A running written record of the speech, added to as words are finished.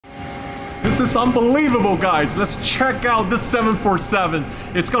is unbelievable, guys. Let's check out this 747.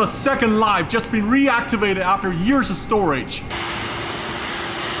 It's got a second life, just been reactivated after years of storage.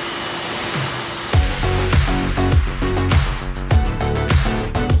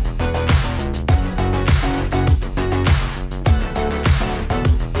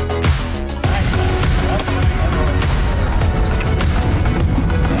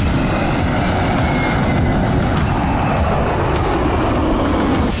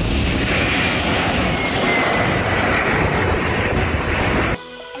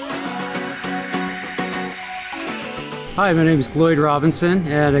 Hi, my name is Gloyd Robinson,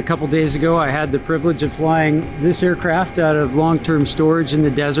 and a couple days ago I had the privilege of flying this aircraft out of long-term storage in the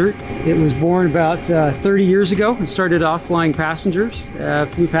desert. It was born about 30 years ago and started off flying passengers.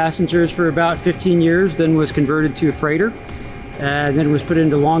 Flew passengers for about 15 years, then was converted to a freighter, and then was put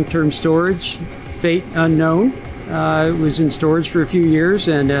into long-term storage, fate unknown. It was in storage for a few years,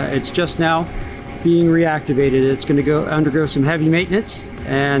 and it's just now being reactivated. It's going to undergo some heavy maintenance,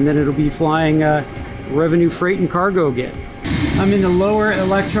 and then it'll be flying revenue freight and cargo again. I'm in the lower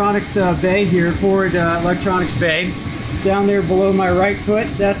electronics bay here, forward electronics bay. Down there below my right foot,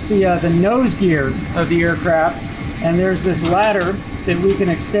 that's the nose gear of the aircraft, and there's this ladder that we can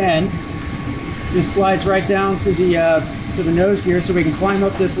extend. This slides right down to the nose gear, so we can climb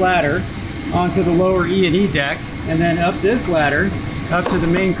up this ladder onto the lower E&E deck, and then up this ladder up to the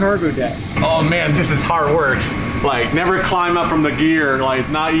main cargo deck. Oh man, this is hard work. Like, never climb up from the gear. Like, it's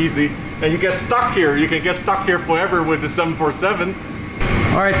not easy. And you get stuck here. You can get stuck here forever with the 747.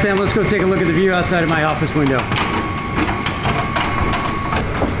 All right, Sam, let's go take a look at the view outside of my office window.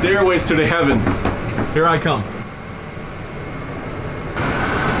 Stairways to the heaven. Here I come.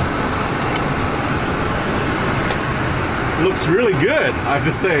 Looks really good, I have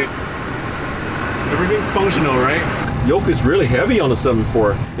to say. Everything's functional, right? Yoke is really heavy on the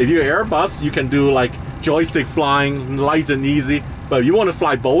 74. If you're Airbus, you can do like joystick flying, light and easy. But if you want to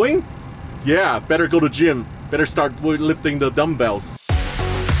fly Boeing, yeah, better go to gym. Better start lifting the dumbbells.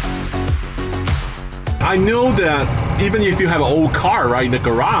 I know that even if you have an old car, right, in the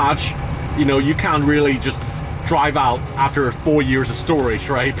garage, you know, you can't really just drive out after 4 years of storage,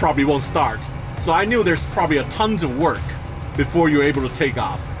 right? It probably won't start. So I knew there's probably a tons of work before you're able to take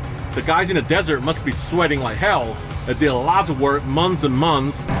off. The guys in the desert must be sweating like hell. They did lots of work, months and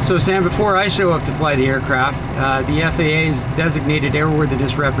months. So Sam, before I show up to fly the aircraft, the FAA's designated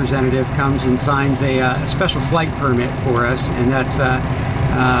airworthiness representative comes and signs a special flight permit for us, and that's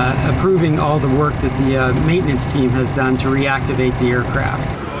approving all the work that the maintenance team has done to reactivate the aircraft.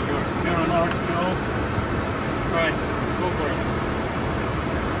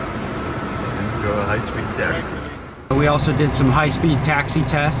 Go a high-speed taxi. We also did some high-speed taxi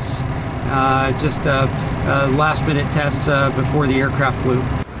tests, just last-minute tests before the aircraft flew.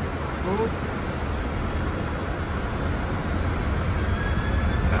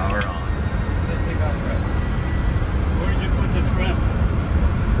 Power on. Where did you put the trim?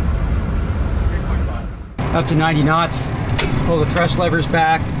 3.5. Up to 90 knots, pull the thrust levers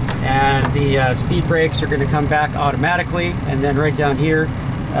back, and the speed brakes are going to come back automatically. And then right down here,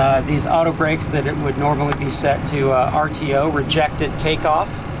 these auto brakes that it would normally be set to RTO, rejected takeoff,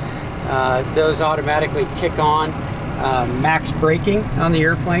 those automatically kick on max braking on the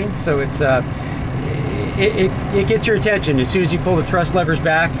airplane. So it's it gets your attention as soon as you pull the thrust levers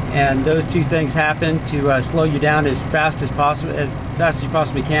back, and those two things happen to slow you down as fast as possible, as fast as you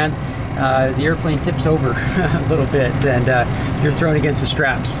possibly can. The airplane tips over a little bit, and you're thrown against the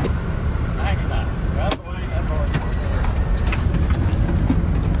straps.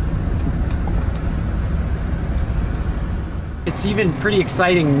 It's even pretty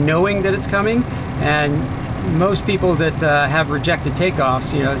exciting knowing that it's coming, and most people that have rejected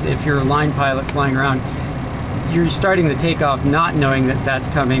takeoffs, you know, if you're a line pilot flying around, you're starting the takeoff not knowing that that's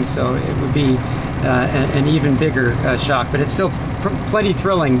coming, so it would be an even bigger shock, but it's still plenty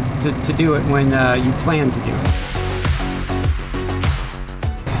thrilling to do it when you plan to do it.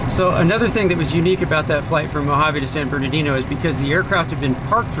 So another thing that was unique about that flight from Mohave to San Bernardino is because the aircraft had been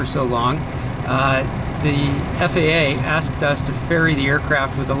parked for so long, the FAA asked us to ferry the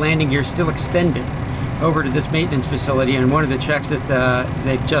aircraft with the landing gear still extended over to this maintenance facility, and one of the checks that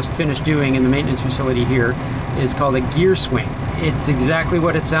they've just finished doing in the maintenance facility here is called a gear swing. It's exactly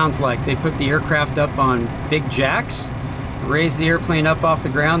what it sounds like. They put the aircraft up on big jacks, raise the airplane up off the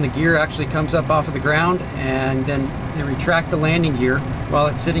ground, the gear actually comes up off of the ground, and then they retract the landing gear while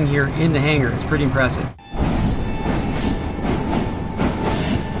it's sitting here in the hangar. It's pretty impressive.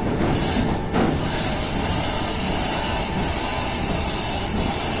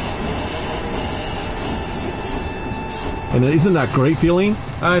 And isn't that a great feeling?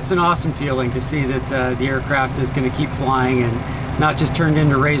 It's an awesome feeling to see that the aircraft is going to keep flying and not just turned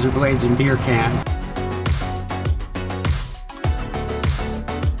into razor blades and beer cans.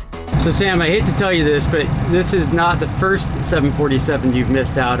 So Sam, I hate to tell you this, but this is not the first 747 you've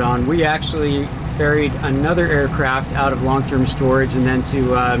missed out on. We actually ferried another aircraft out of long-term storage and then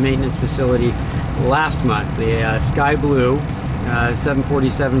to a maintenance facility last month, the Sky Blue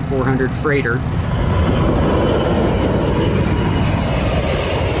 747-400 freighter.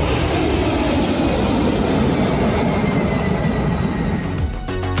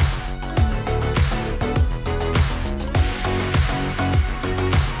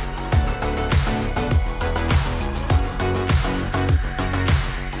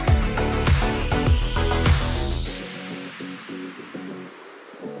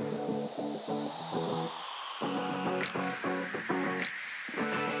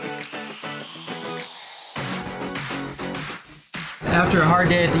 After a hard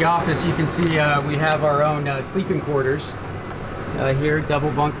day at the office, you can see we have our own sleeping quarters here,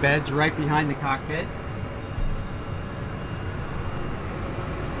 double bunk beds right behind the cockpit.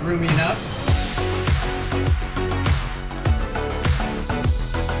 Roomy enough.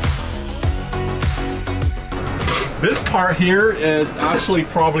 This part here is actually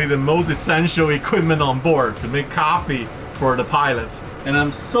probably the most essential equipment on board to make coffee for the pilots. And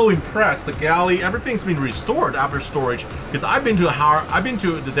I'm so impressed. The galley, everything's been restored after storage. Because I've been to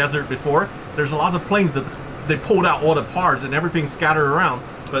the desert before. There's a lot of planes that they pulled out all the parts and everything's scattered around.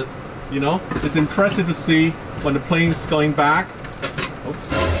 But you know, it's impressive to see when the plane's going back.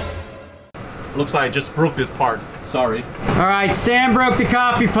 Oops. Looks like I just broke this part. Sorry. All right, Sam broke the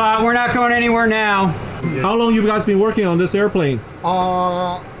coffee pot. We're not going anywhere now. How long you guys been working on this airplane?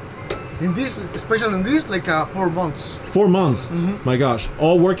 Especially in this, like 4 months. 4 months? My gosh.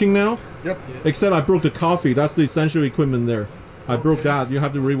 All working now? Yep. Except I broke the coffee. That's the essential equipment there. I broke that. You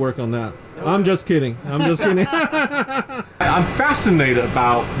have to rework on that. I'm just kidding. I'm just kidding. I'm fascinated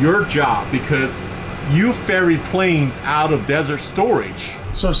about your job because you ferry planes out of desert storage.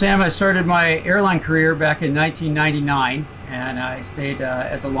 So Sam, I started my airline career back in 1999 and I stayed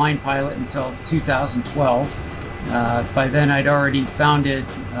as a line pilot until 2012. By then I'd already founded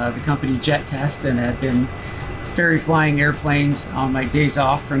the company Jet Test and had been ferry flying airplanes on my days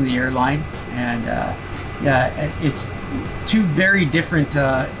off from the airline. And yeah, it's two very different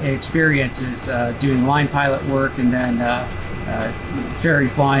experiences, doing line pilot work and then ferry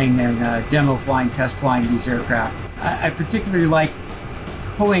flying and demo flying, test flying these aircraft. I particularly like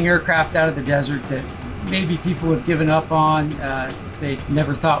pulling aircraft out of the desert that maybe people have given up on, they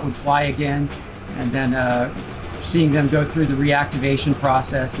never thought would fly again, and then seeing them go through the reactivation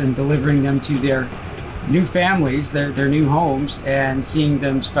process and delivering them to their new families, their new homes, and seeing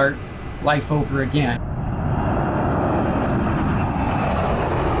them start life over again.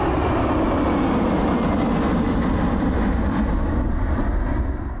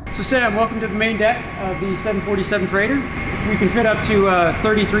 So Sam, welcome to the main deck of the 747 freighter. We can fit up to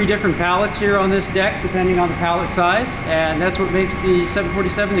 33 different pallets here on this deck, depending on the pallet size, and that's what makes the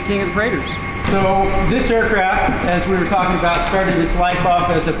 747 the king of the freighters. So this aircraft, as we were talking about, started its life off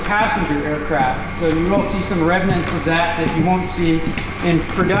as a passenger aircraft. So you will see some remnants of that you won't see in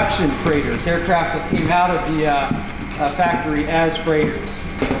production freighters, aircraft that came out of the factory as freighters.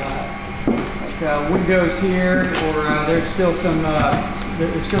 Like windows here, or there's still some,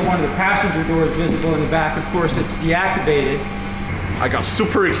 there's still one of the passenger doors visible in the back. Of course, it's deactivated. I got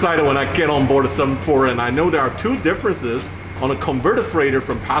super excited when I get on board a 74, and I know there are two differences on a converted freighter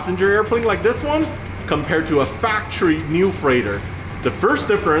from passenger airplane like this one compared to a factory new freighter. The first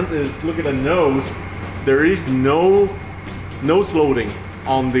difference is, look at the nose. There is no nose loading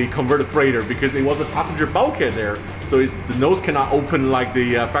on the converted freighter because it was a passenger bulkhead there. So the nose cannot open like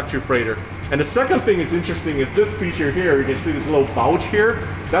the factory freighter. And the second thing is interesting is this feature here. You can see this little bulge here.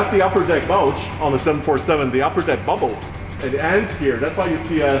 That's the upper deck bulge on the 747, the upper deck bubble. It ends here. That's why you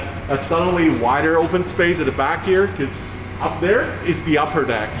see a suddenly wider open space at the back here, because up there is the upper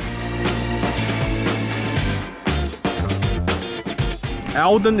deck.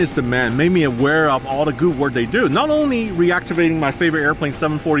 Alden is the man, made me aware of all the good work they do. Not only reactivating my favorite airplane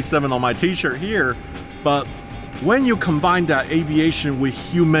 747 on my t-shirt here, but when you combine that aviation with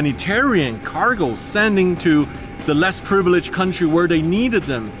humanitarian cargo sending to the less privileged country where they needed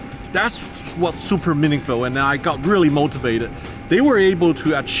them, that's what's super meaningful, and I got really motivated. They were able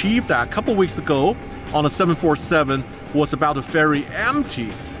to achieve that a couple weeks ago on a 747 was about to ferry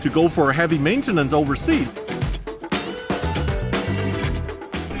empty to go for heavy maintenance overseas.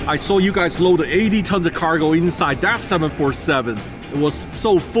 I saw you guys load 80 tons of cargo inside that 747. It was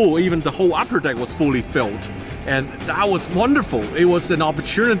so full, even the whole upper deck was fully filled. And that was wonderful. It was an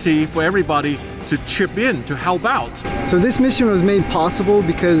opportunity for everybody to chip in, to help out. So this mission was made possible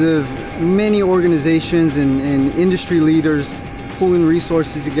because of many organizations and industry leaders pulling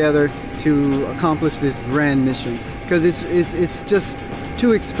resources together to accomplish this grand mission. Because it's just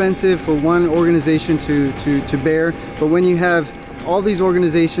too expensive for one organization to bear. But when you have all these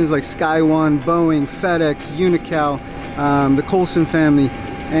organizations like SkyOne, Boeing, FedEx, Unical, the Colson family,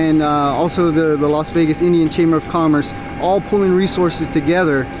 and also the Las Vegas Indian Chamber of Commerce, all pulling resources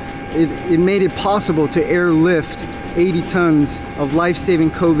together, it made it possible to airlift 80 tons of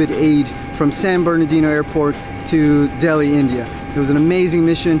life-saving COVID aid from San Bernardino Airport to Delhi, India. It was an amazing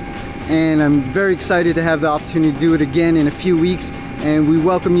mission, and I'm very excited to have the opportunity to do it again in a few weeks. And we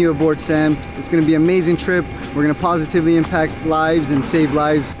welcome you aboard, Sam. It's going to be an amazing trip. We're going to positively impact lives and save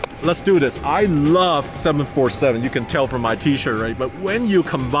lives. Let's do this. I love 747, you can tell from my t-shirt, right? But when you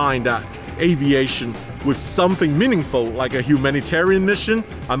combine that aviation with something meaningful like a humanitarian mission,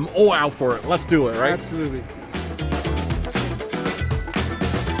 I'm all out for it. Let's do it, right? Absolutely.